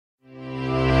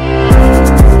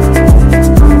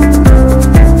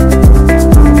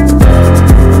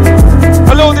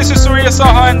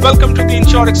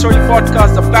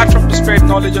podcast, the platform to spread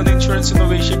knowledge on insurance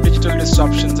innovation, digital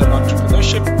disruptions, and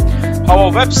entrepreneurship. Our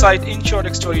website,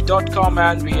 insurtechstory.com,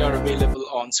 and we are available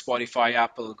on Spotify,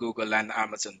 Apple, Google, and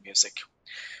Amazon Music.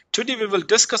 Today, we will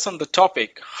discuss on the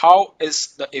topic, how is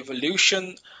the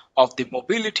evolution of the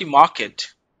mobility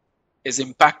market is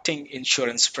impacting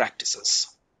insurance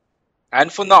practices.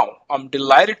 And for now, I'm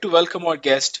delighted to welcome our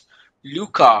guest,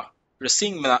 Luca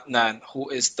Resingnan, who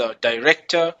is the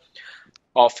Director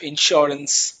of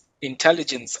Insurance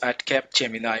Intelligence at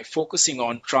Capgemini, focusing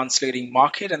on translating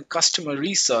market and customer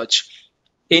research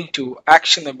into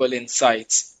actionable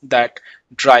insights that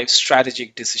drive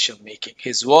strategic decision making.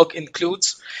 His work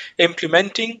includes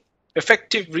implementing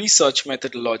effective research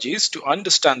methodologies to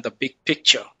understand the big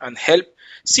picture and help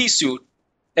C-suite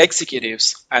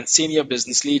executives and senior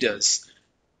business leaders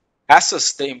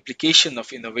assess the implication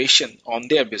of innovation on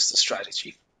their business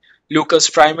strategy. Luca's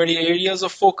primary areas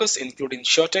of focus include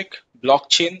Insurtech,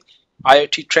 blockchain,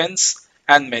 IoT trends,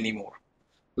 and many more.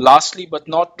 Lastly, but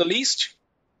not the least,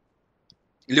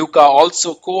 Luca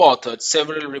also co-authored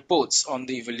several reports on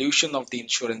the evolution of the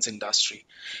insurance industry.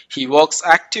 He works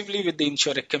actively with the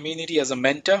Insurtech community as a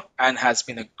mentor and has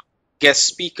been a guest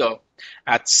speaker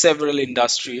at several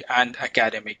industry and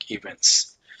academic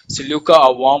events. So Luca,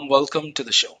 a warm welcome to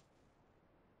the show.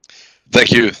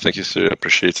 Thank you, sir.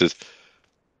 Appreciate it.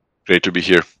 Great to be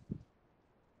here.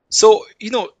 So,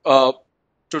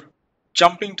 to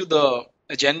jumping to the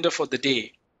agenda for the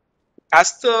day,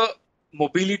 as the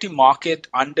mobility market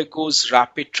undergoes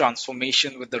rapid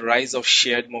transformation with the rise of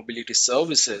shared mobility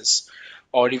services,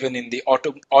 or even in the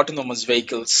autonomous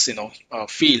vehicles,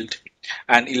 field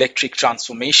and electric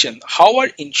transformation, how are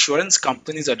insurance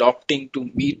companies adopting to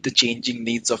meet the changing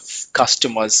needs of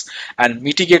customers and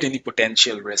mitigate any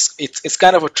potential risk? It's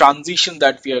kind of a transition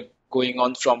that we are going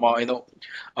on from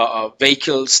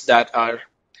vehicles that are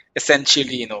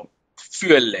essentially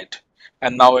fuel led,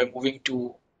 and now we're moving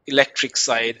to electric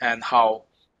side, and how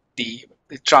the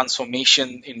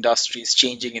transformation industry is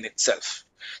changing in itself.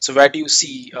 So where do you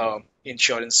see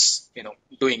insurance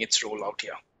doing its role out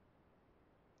here?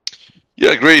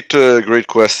 Yeah, great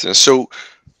question. So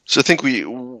I think we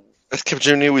at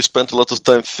Capgemini we spent a lot of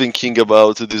time thinking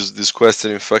about this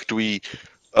question. In fact, we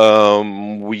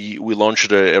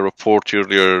launched a report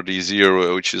earlier this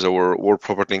year, which is our War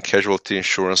Property and Casualty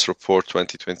Insurance Report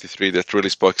 2023, that really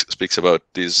speaks about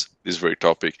this very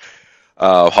topic,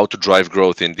 how to drive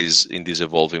growth in this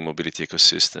evolving mobility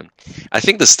ecosystem. I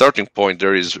think the starting point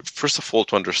there is, first of all,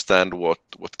 to understand what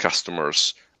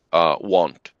customers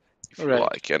want, if you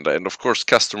like, and of course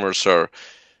customers are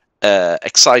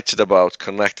excited about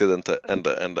connected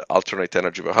and alternate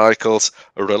energy vehicles,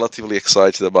 are relatively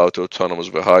excited about autonomous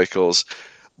vehicles.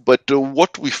 But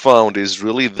what we found is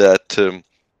really that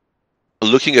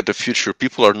looking at the future,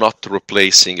 people are not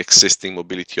replacing existing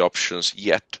mobility options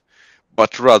yet,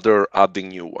 but rather adding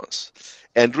new ones.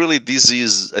 And really,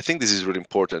 I think this is really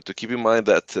important to keep in mind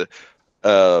that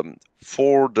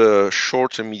for the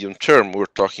short and medium term, we're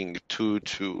talking 2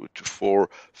 to 4,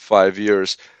 5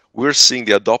 years, we're seeing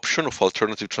the adoption of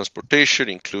alternative transportation,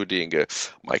 including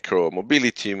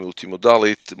micro-mobility,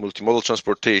 multi-modal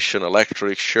transportation,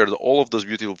 electric, shared, all of those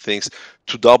beautiful things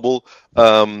to double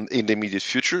in the immediate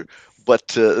future. But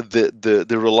the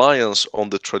reliance on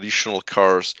the traditional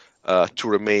cars to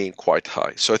remain quite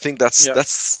high. So I think that's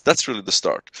really the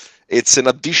start. It's an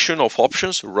addition of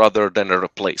options rather than a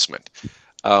replacement.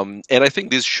 And I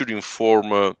think this should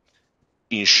inform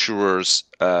insurers'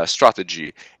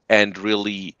 strategy and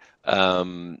really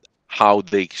how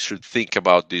they should think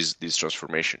about this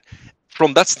transformation.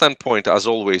 From that standpoint, as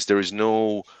always, there is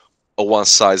no one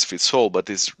size fits all, but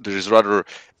there is rather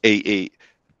a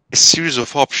series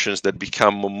of options that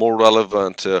become more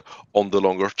relevant on the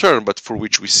longer term, but for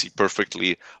which we see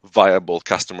perfectly viable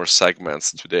customer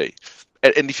segments today.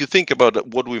 And if you think about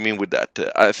what we mean with that,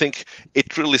 I think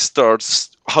it really starts,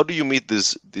 how do you meet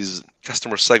these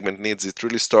customer segment needs? It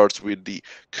really starts with the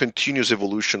continuous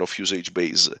evolution of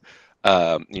usage-based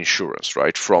insurance,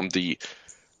 right? From the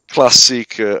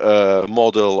classic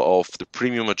model of the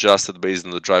premium adjusted based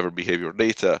on the driver behavior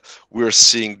data, we're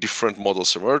seeing different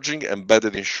models emerging.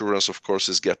 Embedded insurance, of course,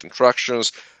 is getting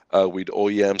tractions with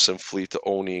OEMs and fleet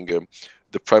owning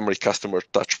the primary customer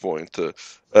touch point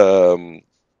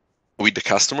with the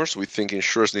customers. We think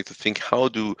insurers need to think how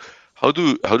do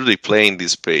they play in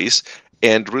this space,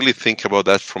 and really think about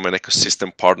that from an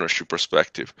ecosystem partnership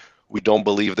perspective. We don't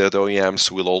believe that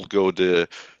OEMs will all go the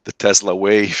Tesla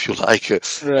way, if you like,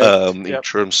 in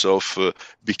terms of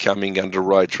becoming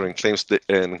underwriter and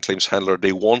claims handler.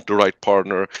 They want the right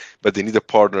partner, but they need a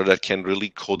partner that can really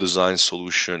co-design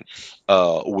solution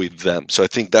with them. So I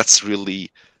think that's really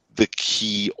the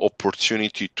key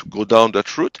opportunity to go down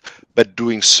that route, but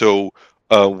doing so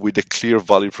with a clear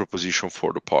value proposition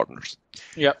for the partners.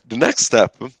 Yeah. The next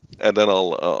step, and then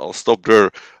I'll stop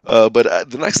there. But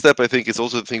the next step, I think, is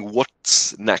also to think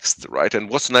what's next, right? And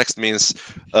what's next means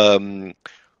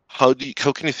how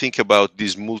can you think about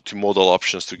these multimodal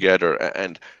options together?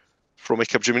 And from a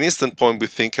Capgemini standpoint, we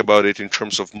think about it in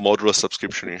terms of modular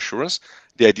subscription insurance.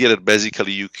 The idea that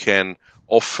basically you can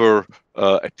offer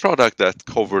a product that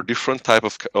cover different type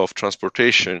of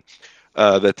transportation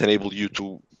that enable you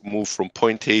to move from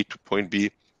point A to point B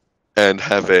and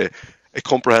have a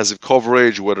comprehensive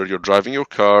coverage, whether you're driving your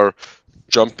car,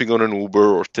 jumping on an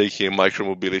Uber, or taking a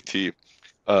micromobility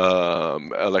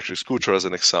electric scooter as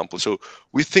an example. So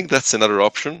we think that's another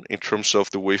option in terms of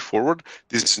the way forward.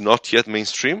 This is not yet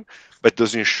mainstream, but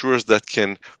those insurers that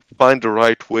can find the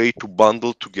right way to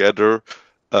bundle together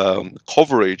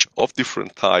coverage of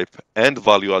different type and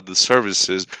value-added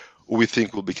services, we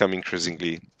think will become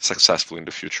increasingly successful in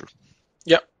the future.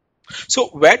 Yeah. So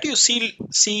where do you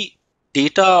see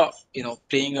data,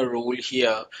 playing a role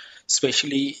here,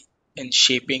 especially in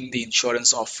shaping the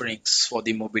insurance offerings for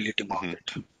the mobility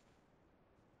market?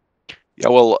 Yeah,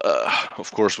 well,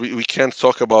 of course, we can't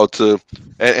talk about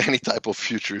any type of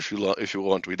future if you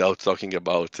want without talking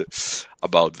about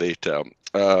data.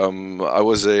 I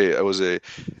was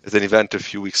at an event a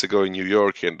few weeks ago in New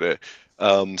York, and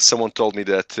someone told me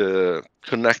that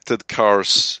connected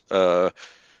cars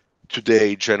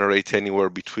today generate anywhere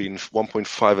between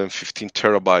 1.5 and 15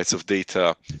 terabytes of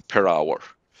data per hour.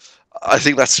 I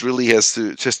think that's really has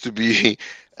to be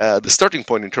the starting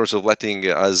point in terms of letting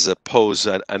us pause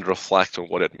and reflect on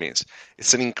what it means.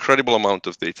 It's an incredible amount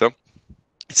of data.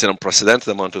 It's an unprecedented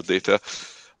amount of data.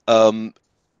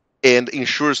 And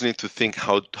insurers need to think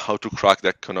how to crack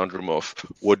that conundrum of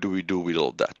what do we do with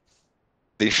all that.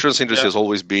 The insurance industry has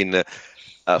always been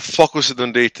focused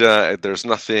on data. There's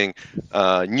nothing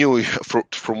new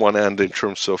from one end in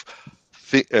terms of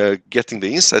getting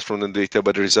the insights from the data,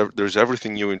 but there's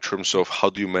everything new in terms of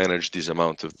how do you manage this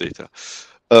amount of data.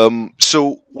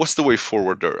 So what's the way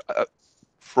forward there?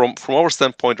 From our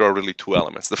standpoint, there are really two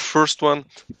elements. The first one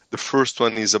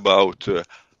is about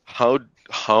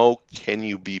how can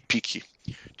you be picky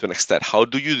to an extent? How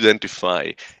do you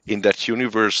identify in that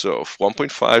universe of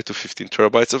 1.5 to 15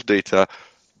 terabytes of data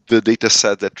the data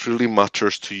set that really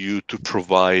matters to you to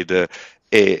provide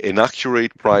an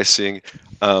accurate pricing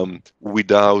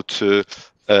without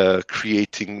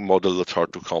creating models that are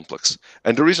too complex?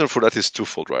 And the reason for that is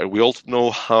twofold, right? We all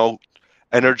know how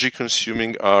energy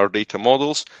consuming are data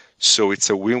models, so it's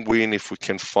a win-win if we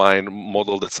can find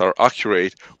models that are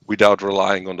accurate without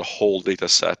relying on the whole data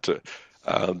set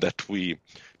that we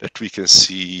can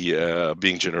see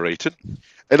being generated.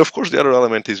 And of course, the other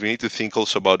element is we need to think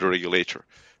also about the regulator.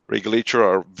 Regulators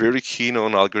are very keen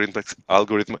on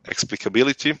algorithm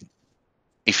explicability.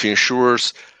 If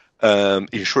insurers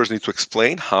need to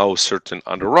explain how certain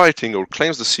underwriting or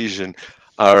claims decision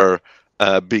are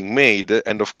being made,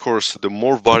 and of course, the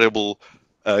more variable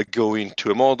go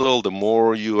into a model, the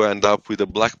more you end up with a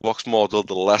black box model,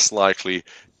 the less likely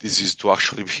this is to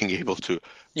actually being able to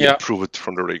be approved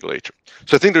from the regulator.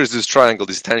 So I think there is this triangle,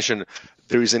 this tension.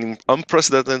 There is an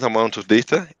unprecedented amount of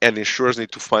data, and insurers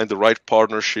need to find the right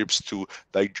partnerships to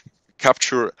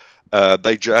capture,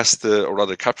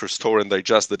 store and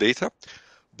digest the data.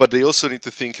 But they also need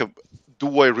to think of,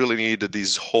 do I really need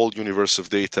this whole universe of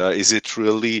data? Is it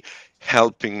really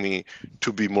helping me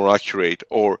to be more accurate,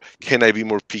 or can I be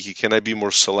more picky? Can I be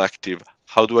more selective?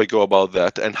 How do I go about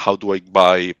that? And how do I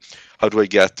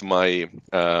get my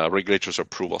regulators'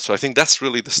 approval? So I think that's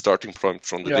really the starting point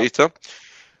from the data.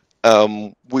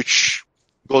 Which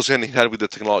goes hand in hand with the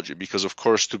technology, because of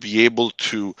course, to be able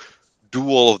to do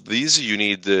all of these, you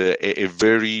need a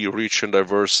very rich and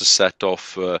diverse set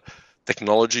of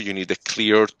technology. You need a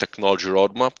clear technology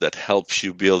roadmap that helps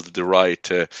you build the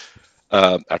right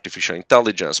artificial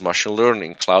intelligence, machine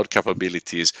learning, cloud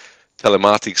capabilities,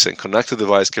 telematics, and connected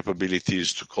device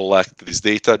capabilities to collect this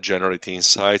data, generate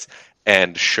insights,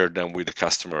 and share them with the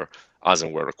customer as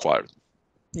and where required.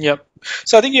 Yep.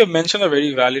 So I think you mentioned a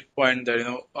very valid point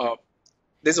that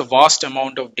there's a vast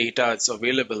amount of data that's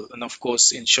available, and of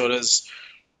course insurers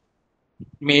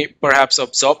may perhaps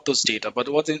absorb those data. But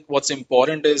what's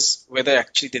important is whether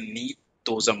actually they need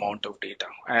those amount of data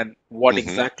and what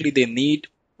exactly they need,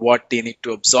 what they need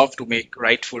to absorb to make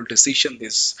rightful decision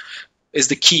is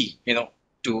the key,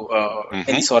 to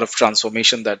any sort of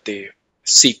transformation that they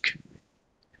seek.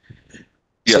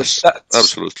 Yes, so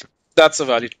absolutely. That's a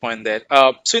valid point there.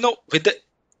 So, with the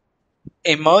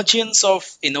emergence of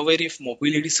innovative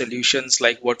mobility solutions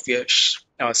like what we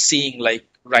are seeing, like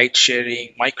ride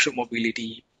sharing,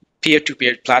 micromobility,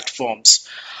 peer-to-peer platforms.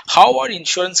 How are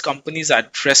insurance companies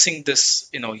addressing this,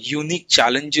 unique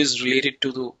challenges related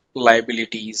to the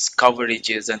liabilities,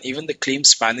 coverages, and even the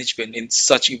claims management in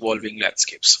such evolving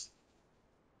landscapes?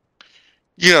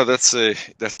 Yeah, that's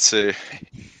a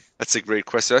great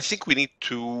question. I think we need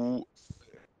to,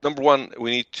 number one,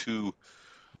 we need to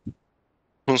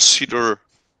consider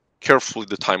carefully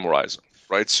the time horizon,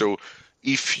 right? So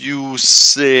if you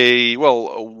say,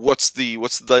 well, what's the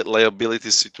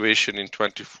liability situation in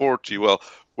 2040? Well,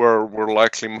 we're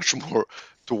likely much more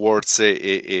towards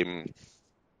a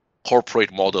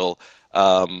corporate model,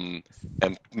 and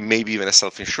maybe even a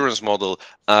self-insurance model,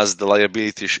 as the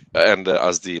liability and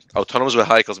as the autonomous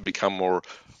vehicles become more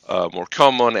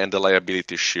common and the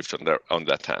liability shift on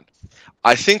that hand.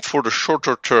 I think for the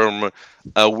shorter term,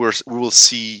 we will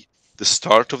see the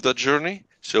start of that journey.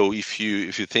 So if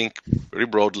you think very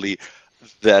broadly,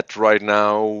 that right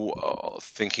now,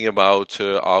 thinking about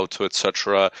auto,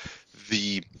 etc.,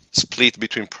 the split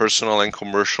between personal and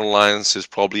commercial lines is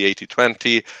probably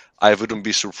 80-20. I wouldn't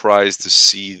be surprised to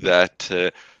see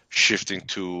that shifting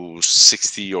to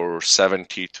 60 or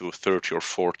 70 to 30 or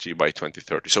 40 by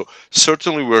 2030. So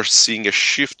certainly we're seeing a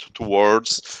shift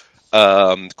towards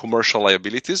commercial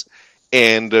liabilities.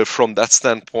 And from that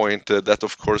standpoint, that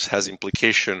of course has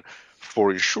implication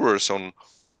for insurers on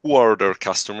who are their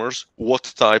customers, what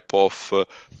type of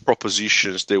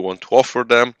propositions they want to offer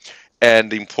them,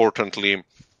 and importantly,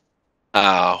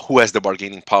 who has the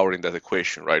bargaining power in that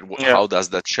equation, right? Yeah. How does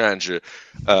that change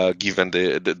given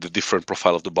the different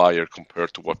profile of the buyer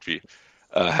compared to what we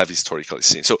have historically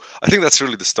seen? So I think that's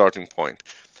really the starting point.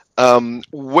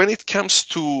 When it comes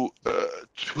to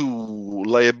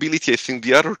liability, I think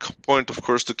the other point, of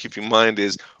course, to keep in mind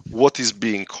is what is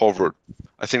being covered.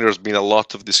 I think there's been a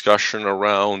lot of discussion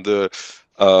around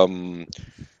um,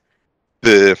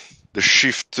 the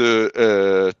shift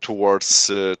towards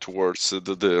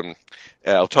the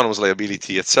autonomous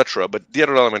liability, etc. But the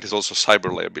other element is also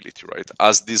cyber liability, right?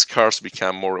 As these cars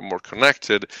become more and more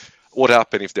connected, what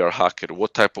happens if they are hacked?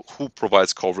 Who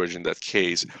provides coverage in that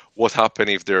case? What happens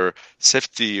if their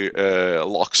safety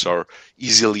locks are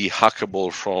easily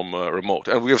hackable from remote?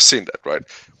 And we have seen that, right?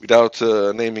 Without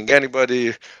naming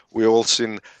anybody, we have all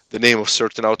seen the name of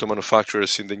certain auto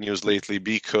manufacturers in the news lately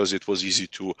because it was easy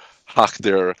to hack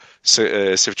their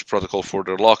safety protocol for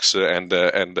their locks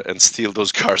and steal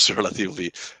those cars relatively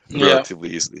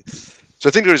easily. So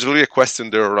I think there is really a question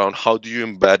there around how do you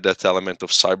embed that element of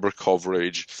cyber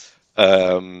coverage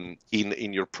in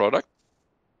your product,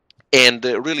 and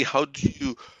really how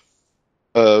do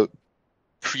you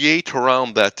create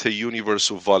around that a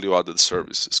universe of value-added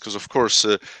services? Because of course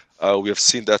we have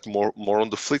seen that more on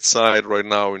the fleet side right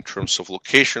now in terms of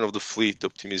location of the fleet,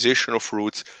 optimization of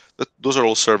routes. Those are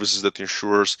all services that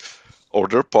insurers or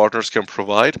their partners can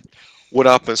provide. What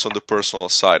happens on the personal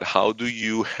side? How do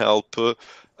you help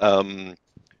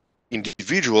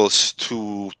individuals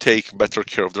to take better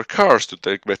care of their cars, to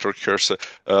take better care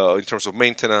in terms of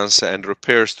maintenance and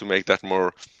repairs, to make that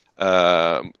more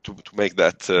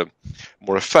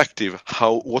more effective?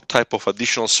 What type of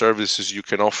additional services you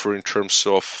can offer in terms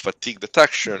of fatigue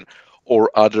detection or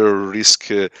other risk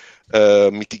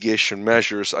mitigation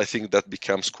measures? I think that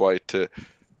becomes quite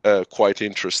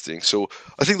interesting. So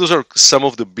I think those are some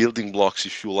of the building blocks,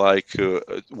 if you like,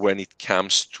 when it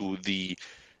comes to the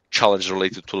challenge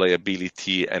related to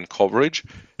liability and coverage.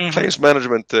 Mm-hmm. Claims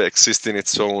management exists in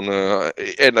its own,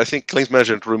 and I think claims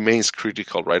management remains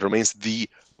critical, right? Remains the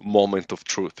moment of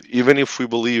truth. Even if we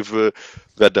believe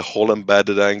that the whole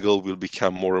embedded angle will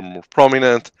become more and more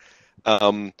prominent,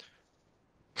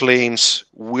 claims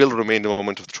will remain the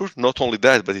moment of truth. Not only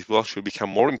that, but it will actually become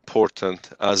more important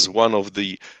as one of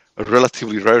the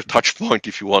relatively rare touch point,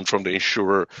 if you want, from the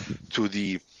insurer to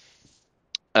the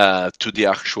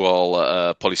actual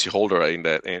policyholder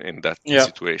in that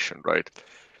situation, right?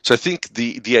 So I think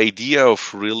the idea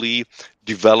of really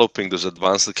developing those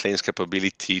advanced claims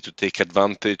capability to take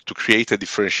advantage, to create a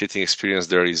differentiating experience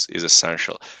there is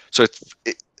essential. So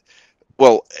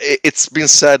it's been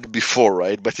said before,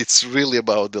 right? But it's really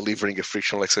about delivering a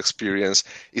frictionless experience.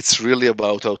 It's really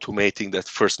about automating that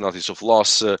first notice of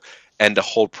loss and the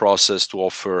whole process to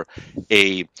offer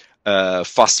a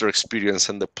faster experience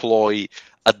and deploy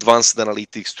advanced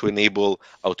analytics to enable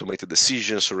automated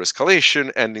decisions or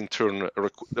escalation, and in turn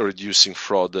reducing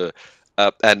fraud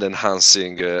and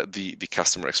enhancing the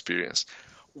customer experience.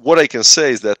 What I can say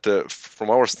is that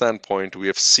from our standpoint, we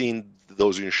have seen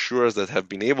those insurers that have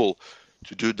been able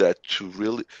to do that to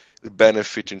really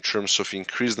benefit in terms of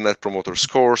increased net promoter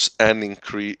scores and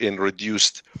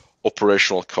reduced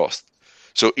operational cost.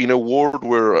 So in a world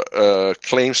where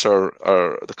claims are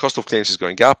the cost of claims is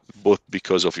going up, both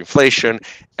because of inflation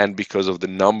and because of the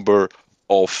number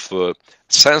of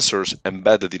sensors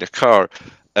embedded in a car,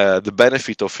 the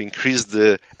benefit of increased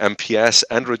MPS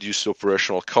and reduced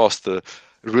operational cost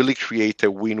really create a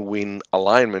win-win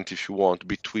alignment, if you want,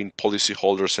 between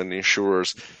policyholders and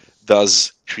insurers,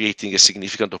 thus creating a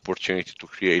significant opportunity to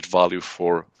create value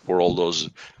for all those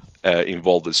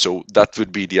involved. So that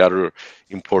would be the other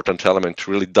important element,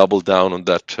 to really double down on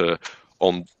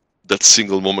that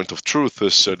single moment of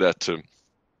truth, so that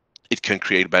it can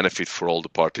create benefit for all the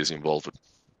parties involved.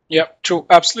 Yeah, true.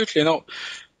 Absolutely.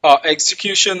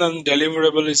 Execution and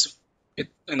deliverable is,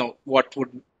 what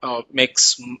would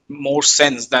makes more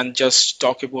sense than just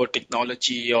talk about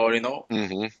technology or,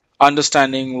 Mm-hmm.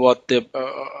 understanding what the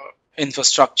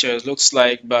infrastructure looks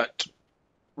like, but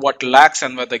what lacks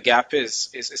and where the gap is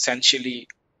essentially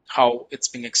how it's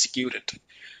being executed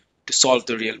to solve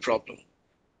the real problem.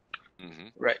 Mm-hmm.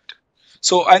 Right.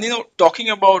 So, and talking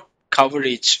about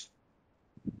coverage,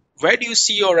 where do you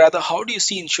see, or rather, how do you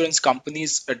see insurance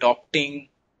companies adopting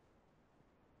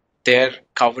their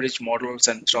coverage models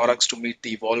and products to meet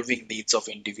the evolving needs of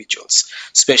individuals,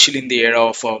 especially in the era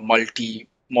of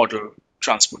multi-modal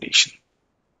transportation?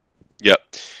 Yeah.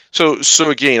 So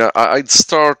again, I'd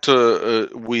start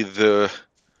with the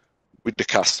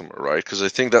customer, right? Because I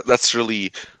think that's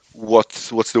really what's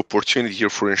the opportunity here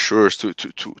for insurers to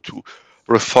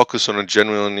refocus on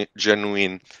a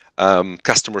genuine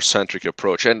customer-centric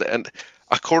approach. And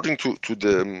according to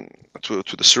the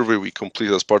survey we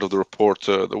completed as part of the report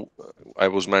I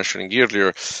was mentioning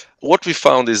earlier, what we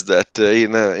found is that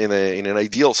in an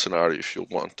ideal scenario, if you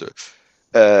want,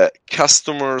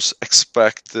 customers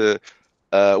expect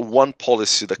one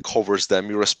policy that covers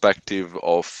them irrespective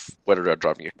of whether they're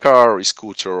driving a car, a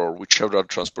scooter, or whichever other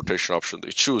transportation option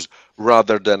they choose,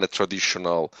 rather than a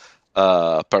traditional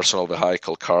personal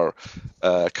vehicle car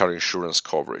insurance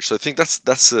coverage. So I think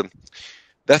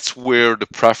that's where the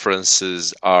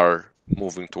preferences are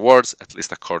moving towards, at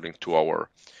least according to our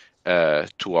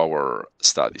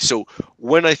study. So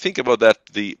when I think about that,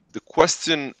 the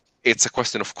question, it's a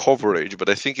question of coverage, but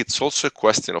I think it's also a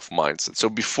question of mindset. So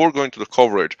before going to the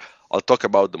coverage, I'll talk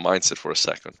about the mindset for a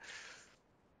second.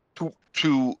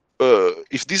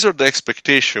 If these are the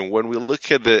expectation, when we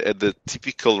look at the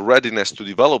typical readiness to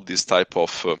develop this type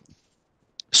of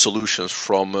solutions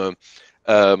from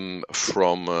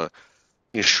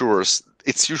insurers,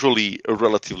 it's usually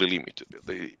relatively limited.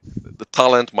 The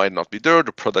talent might not be there,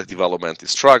 the product development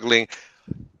is struggling,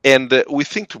 and we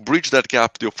think to bridge that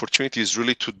gap, the opportunity is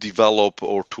really to develop,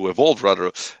 or to evolve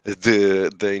rather,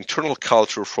 the internal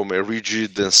culture from a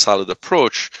rigid and solid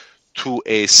approach to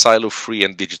a silo-free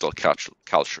and digital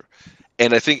culture.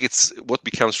 And I think it's what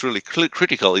becomes really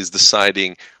critical is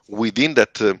deciding within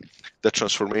that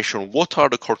transformation, what are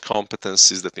the core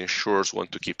competencies that insurers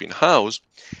want to keep in-house,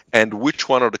 and which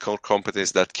one are the core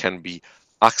competencies that can be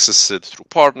accessed through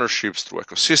partnerships, through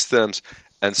ecosystems,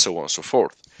 and so on and so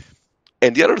forth.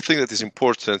 And the other thing that is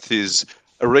important is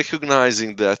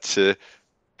recognizing that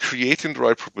creating the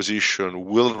right proposition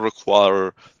will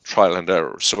require trial and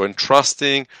error. So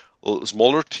entrusting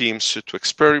smaller teams to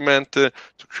experiment, to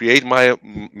create my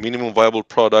minimum viable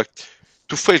product,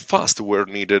 to fail fast where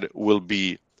needed will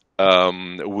be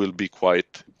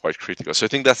quite critical. So I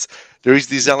think there is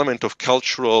this element of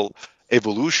cultural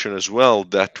evolution as well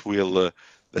that will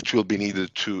be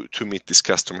needed to meet this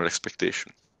customer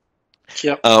expectation.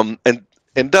 Yeah.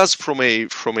 And thus from a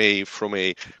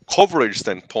coverage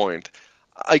standpoint,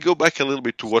 I go back a little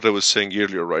bit to what I was saying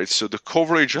earlier, right? So the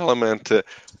coverage element,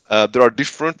 there are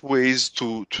different ways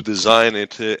to design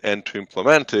it and to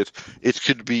implement it. It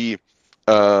could be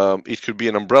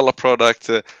an umbrella product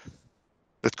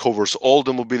that covers all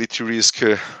the mobility risk.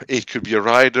 It could be a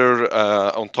rider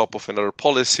on top of another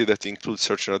policy that includes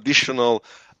certain additional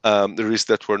risks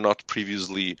that were not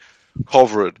previously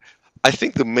covered. I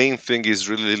think the main thing is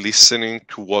really listening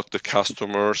to what the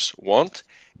customers want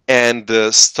and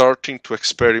starting to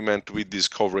experiment with this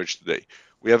coverage today.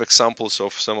 We have examples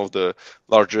of some of the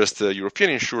largest European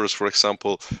insurers, for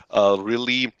example,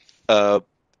 really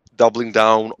doubling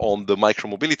down on the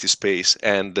micromobility space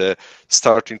and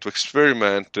starting to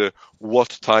experiment what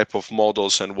type of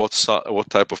models and what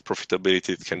type of profitability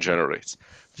it can generate.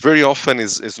 Very often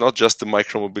it's not just the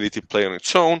micromobility play on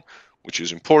its own, which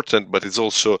is important, but it's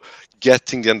also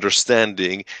getting the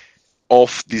understanding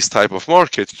of this type of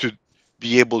market to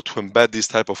be able to embed this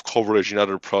type of coverage in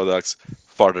other products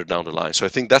farther down the line. So I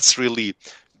think that's really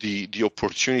the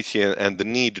opportunity and the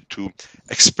need to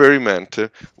experiment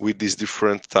with this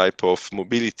different type of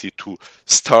mobility, to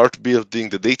start building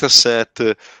the data set,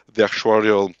 the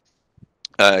actuarial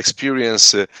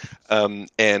experience,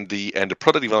 and the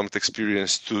product development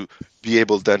experience, to be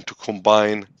able then to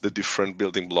combine the different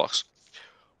building blocks.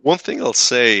 One thing I'll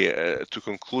say to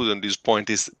conclude on this point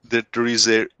is that there is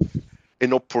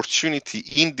an opportunity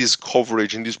in this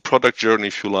coverage, in this product journey,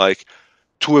 if you like,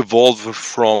 to evolve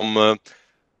from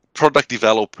product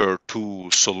developer to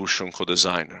solution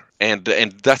co-designer, and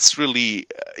that's really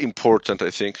important.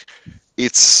 I think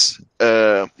it's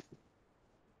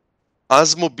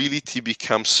as mobility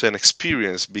becomes an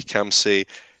experience, becomes a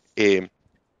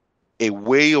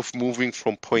way of moving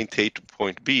from point A to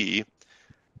point B,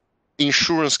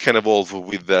 insurance can evolve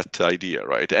with that idea,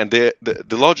 right? And the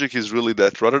logic is really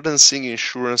that rather than seeing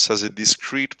insurance as a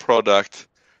discrete product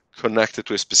connected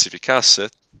to a specific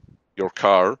asset, your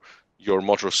car, your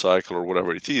motorcycle, or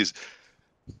whatever it is,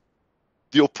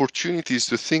 the opportunity is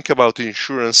to think about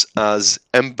insurance as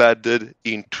embedded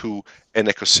into an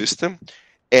ecosystem,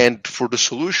 and for the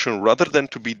solution, rather than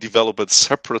to be developed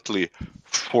separately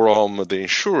from the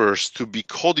insurers, to be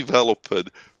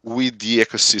co-developed with the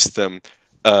ecosystem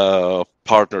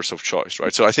partners of choice,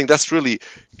 right? So I think that's really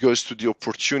goes to the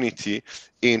opportunity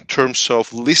in terms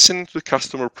of listening to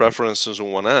customer preferences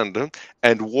on one end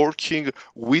and working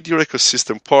with your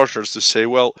ecosystem partners to say,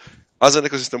 well, as an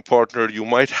ecosystem partner, you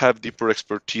might have deeper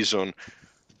expertise on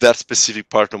that specific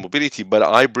part of mobility, but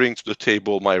I bring to the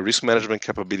table my risk management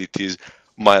capabilities,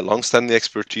 my long-standing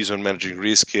expertise on managing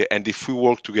risk, and if we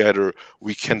work together,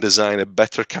 we can design a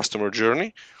better customer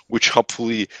journey, which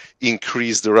hopefully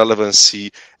increase the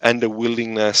relevancy and the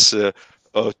willingness to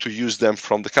use them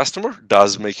from the customer,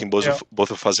 thus making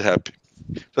both of us happy.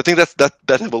 So I think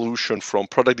that evolution from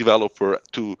product developer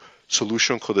to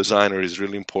solution co-designer is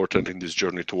really important in this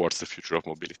journey towards the future of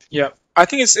mobility. Yeah, I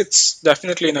think it's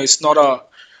definitely, it's not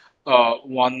a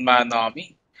one-man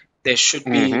army. There should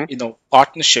be,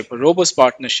 partnership, a robust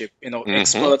partnership.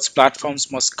 Experts,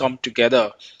 platforms must come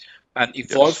together and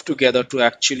evolve together to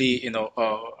actually,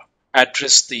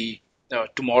 address the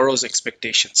tomorrow's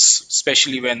expectations,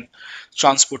 especially when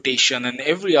transportation and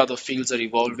every other fields are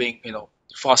evolving,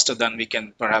 faster than we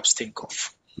can perhaps think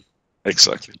of.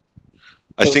 Exactly.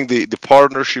 I think the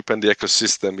partnership and the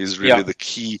ecosystem is really the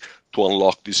key to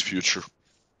unlock this future.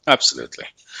 Absolutely.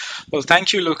 Well,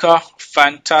 thank you, Luca.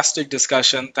 Fantastic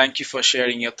discussion. Thank you for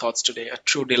sharing your thoughts today. A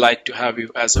true delight to have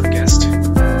you as our guest.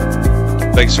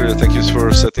 Thanks, Surya. Thank you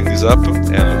for setting this up, and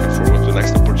looking forward to the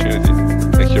next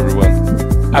opportunity. Thank you,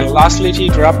 everyone. And lastly,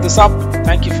 to wrap this up,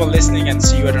 thank you for listening, and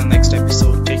see you at our next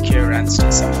episode. Take care and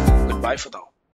stay safe. Goodbye for now.